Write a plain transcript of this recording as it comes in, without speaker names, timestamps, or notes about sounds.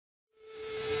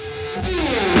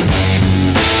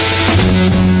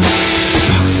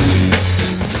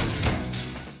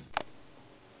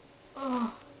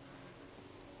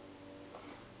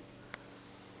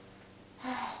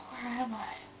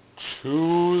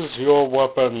is your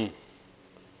weapon?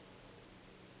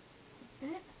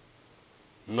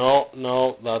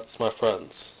 No, that's my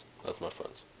friend's. That's my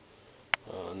friend's.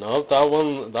 No,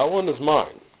 that one is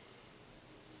mine.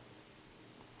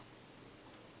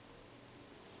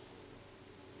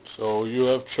 So you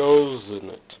have chosen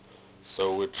it.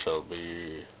 So it shall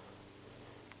be.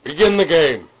 Begin the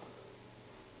game.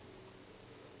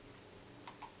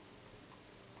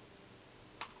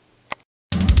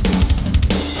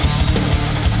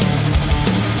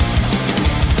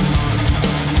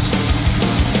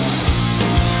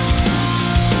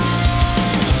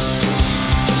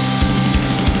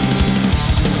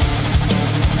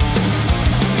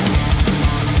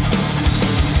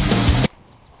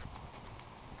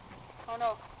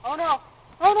 Oh no!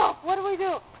 Oh no! What do we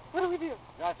do? What do we do? You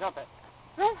gotta jump it.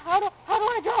 Huh? How do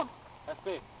I jump? That's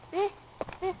B. B?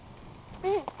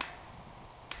 B?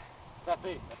 That's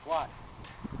B. That's Y.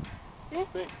 B?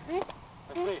 B. B?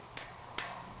 That's B.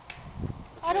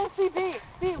 I don't see B.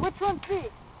 B. Which one's B?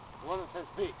 The one that says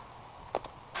B.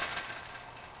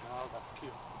 No, that's Q.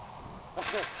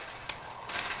 That's B.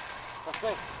 That's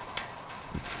B.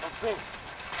 That's B.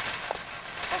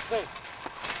 That's B.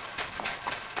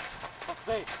 That's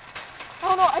B.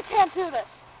 Oh no, I can't do this.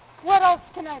 What else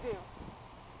can I do?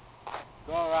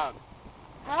 Go around.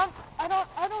 Huh? I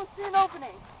don't see an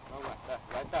opening. No,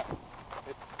 right there.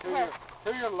 It's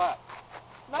to your left.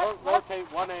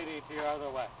 Rotate 180 to your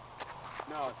other way.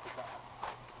 No, it's the back.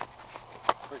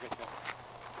 Forget that.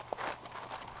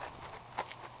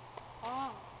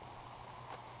 Oh.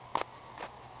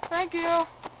 Thank you.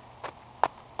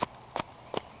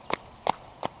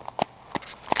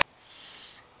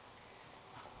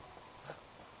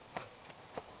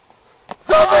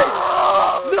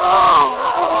 No!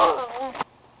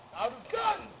 Out of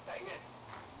guns, dang it!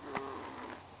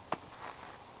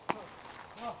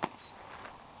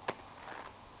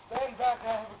 Stand back, I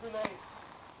have a grenade.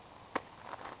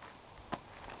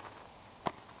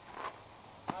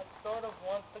 I sort of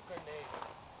want the grenade.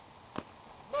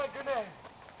 My grenade!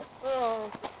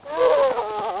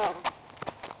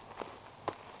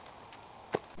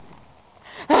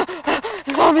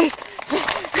 Zombies!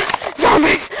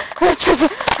 Zombies!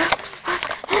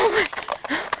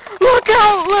 Look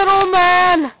out, little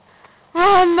man!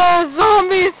 Run, the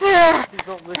zombies here! He's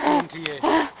not listening to you.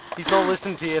 He's not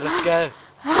listening to you. Let's go.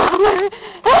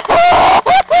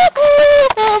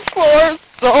 Poor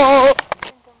soul!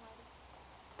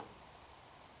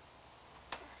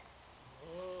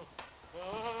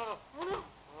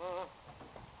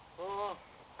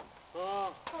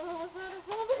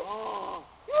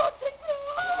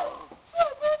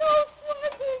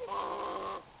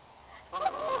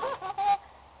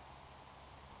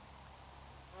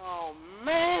 Oh,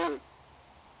 man.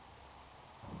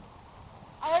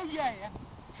 Oh, yeah.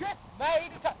 Just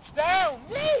made a touchdown.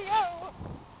 Yeah.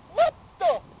 What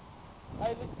the?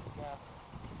 Hey, listen,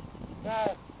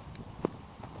 now.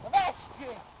 I've asked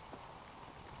you.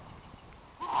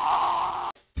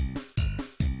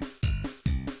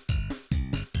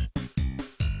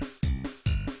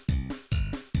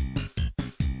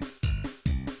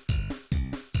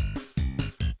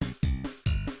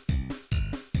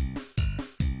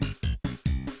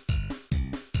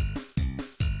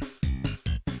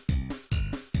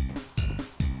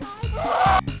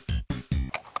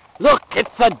 Look,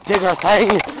 it's a digger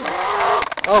thing!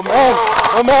 Oh man!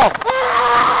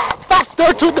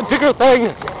 Faster to the digger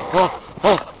thing!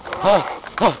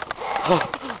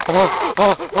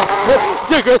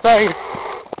 Digger thing!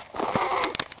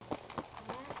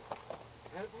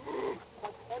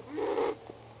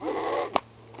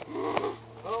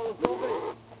 Oh, zombie!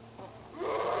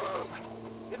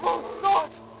 It won't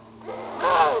start!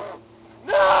 No!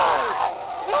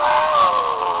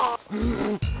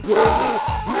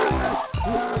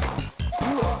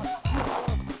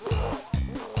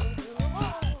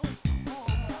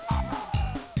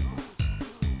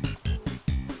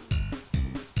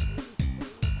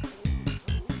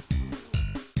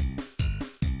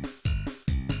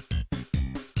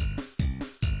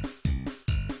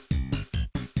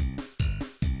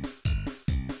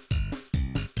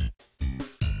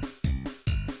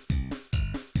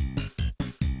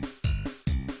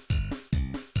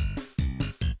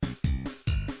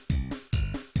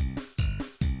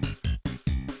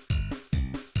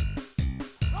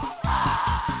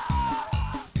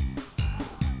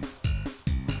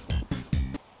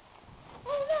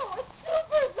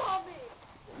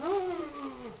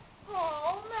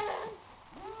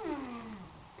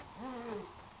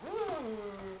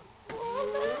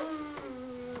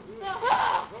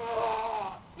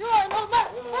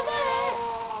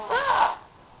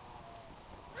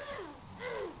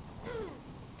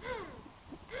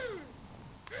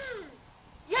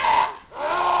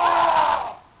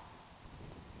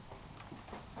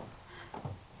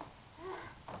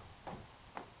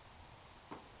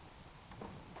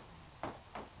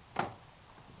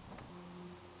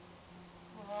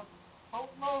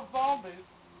 those zombies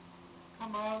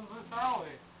come out of this alley.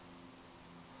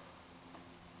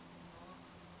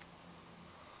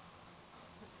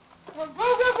 Booga,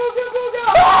 booga, booga!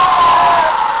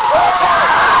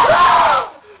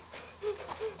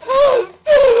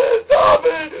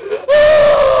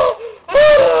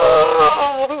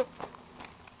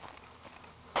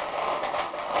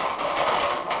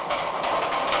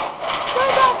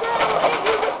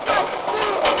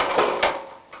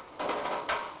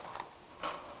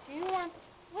 Do you want...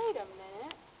 Wait a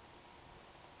minute.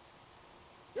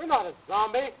 You're not a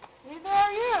zombie. Neither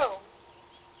are you.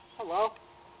 Hello.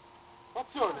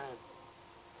 What's your name?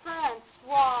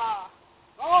 Francois.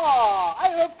 Oh, I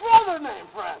have a brother named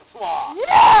Francois.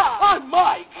 Yeah! I'm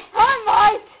Mike. Hi,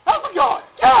 Mike. How's it going?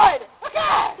 Good.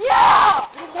 Okay. Yeah!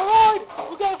 You all right?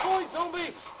 We got 40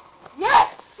 zombies.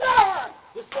 Yes, sir!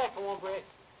 The second one, Brisk.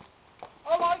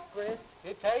 I like Brisk.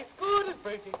 It tastes good and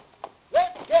pretty.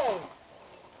 Let's go.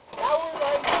 Now we're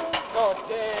ready to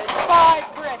sorted. Bye,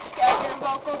 Brisk, at your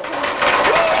local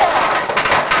community.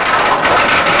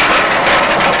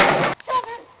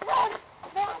 Children, run!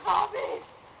 More zombies!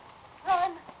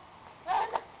 Run! Run!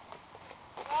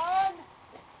 Run!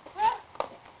 Run!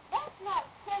 That's not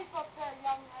safe up there,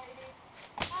 young lady.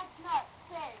 That's not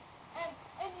safe.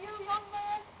 And you, young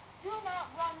man, do not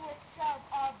run with sharp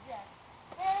objects.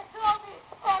 There are zombies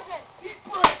present.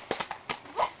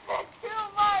 Listen to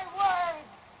my words.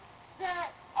 There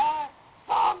are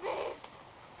zombies.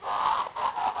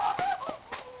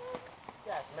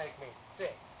 That make me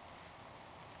sick.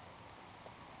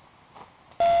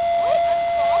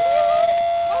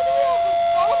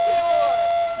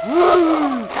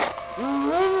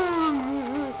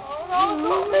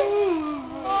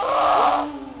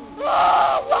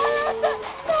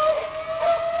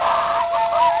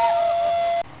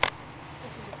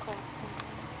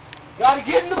 Gotta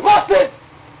get in the buses!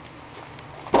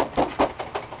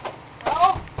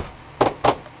 Help!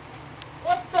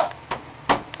 What the?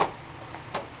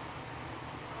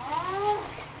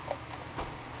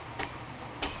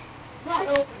 Not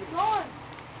opening. Run!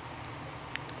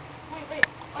 Wait.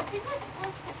 I think we're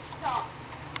supposed to stop.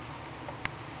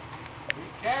 We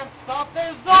can't stop,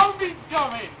 there's zombies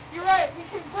coming! You're right. We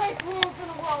can break rules in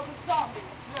a world of zombies.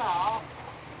 Now,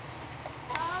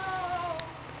 Oh.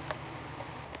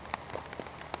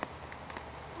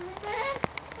 Man,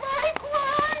 Mike, where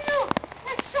are you?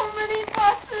 There's so many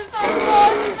buses. I'm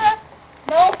lost.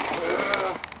 Nope.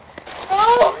 No.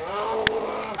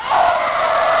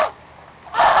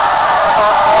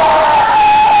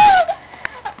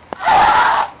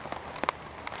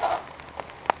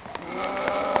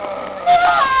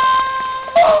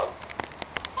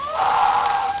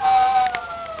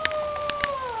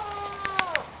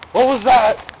 What was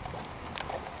that?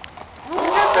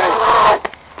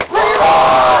 Bring it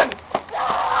on!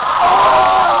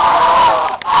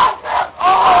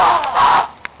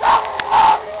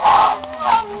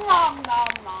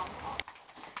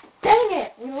 Dang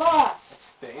it, we lost.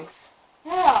 stinks.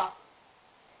 Yeah.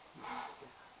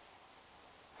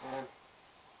 And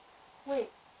Wait.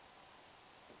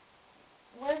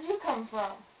 Where'd you come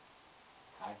from?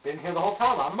 I've been here the whole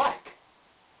time. I'm Mike.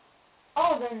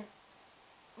 Oh, then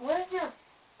where's your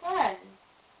friend?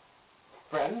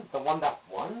 Friend, the one that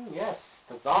won? Yes,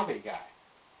 the zombie guy.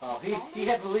 Oh, he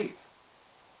had to leave.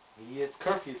 His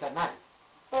curfew's at 9.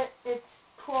 But it's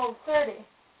 12:30.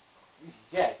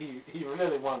 Yeah, he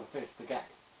really wanted to finish the game.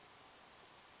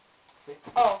 See?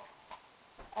 Oh.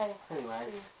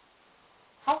 Anyways.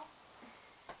 How?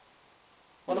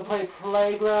 Want to play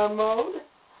playground mode?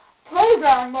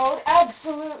 Playground mode?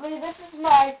 Absolutely. This is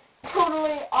my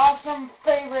totally awesome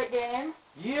favorite game.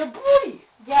 Yeah, boy!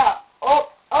 Yeah. Oh,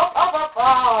 up.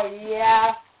 Oh,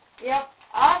 yeah. Yep.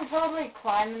 I'm totally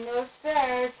climbing those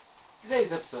stairs.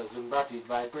 Today's episode has been brought to you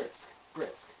by Brisk.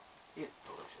 Brisk. It's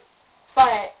delicious.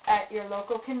 Buy it at your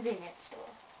local convenience store.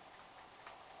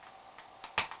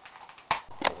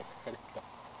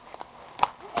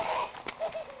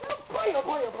 Boy.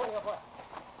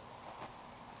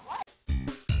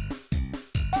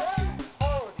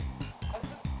 Has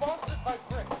been sponsored by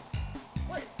Brisk.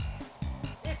 Brisk.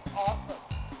 It's awesome.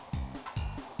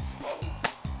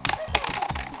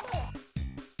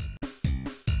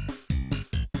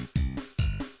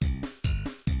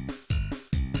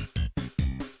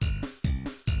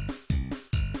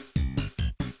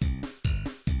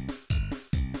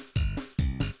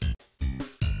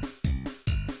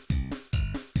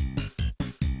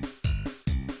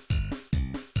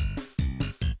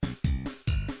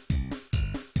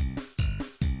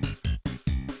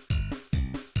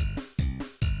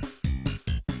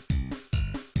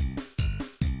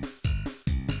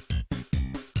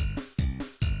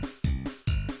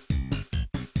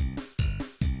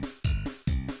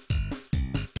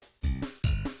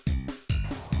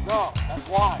 No, that's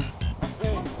wide. That's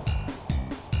big.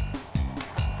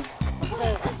 That's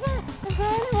big. Is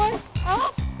there any way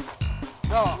out?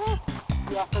 No.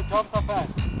 You have to jump the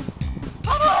fence.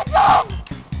 How do I jump?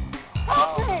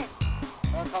 Help me!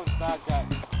 There comes bad guy.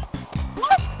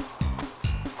 What?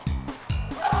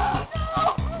 Oh, no!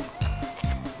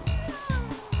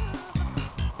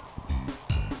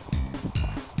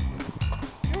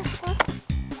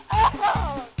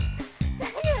 Oh!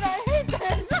 Dang it, I hate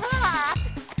this! Ah!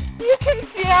 You can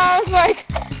see how I was like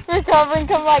recovering,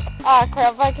 come like, ah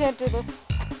crap, I can't do this.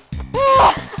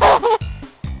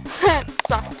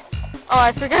 Stop. Oh,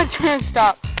 I forgot to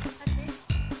stop.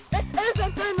 This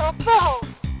isn't in the phone!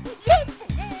 Yes,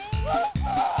 it is!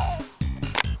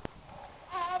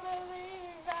 I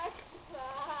believe I can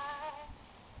fly.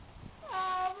 I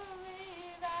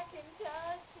believe I can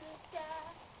touch the sky.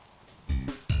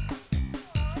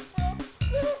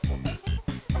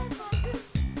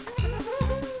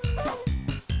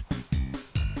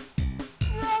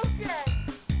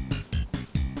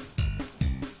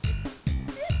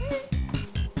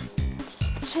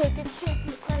 Shake it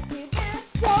like you did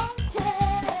something.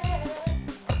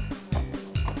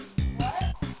 What?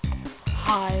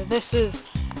 Hi, this is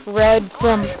Red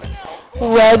from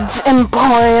Red's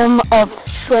Emporium of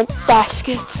Shrimp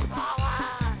Baskets.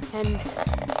 And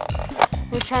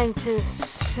we're trying to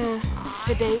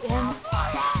sedate him.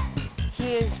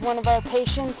 He is one of our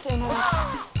patients in our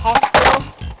hospital.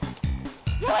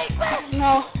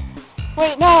 No.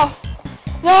 Wait, no.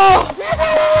 No! No!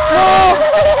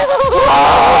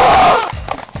 No!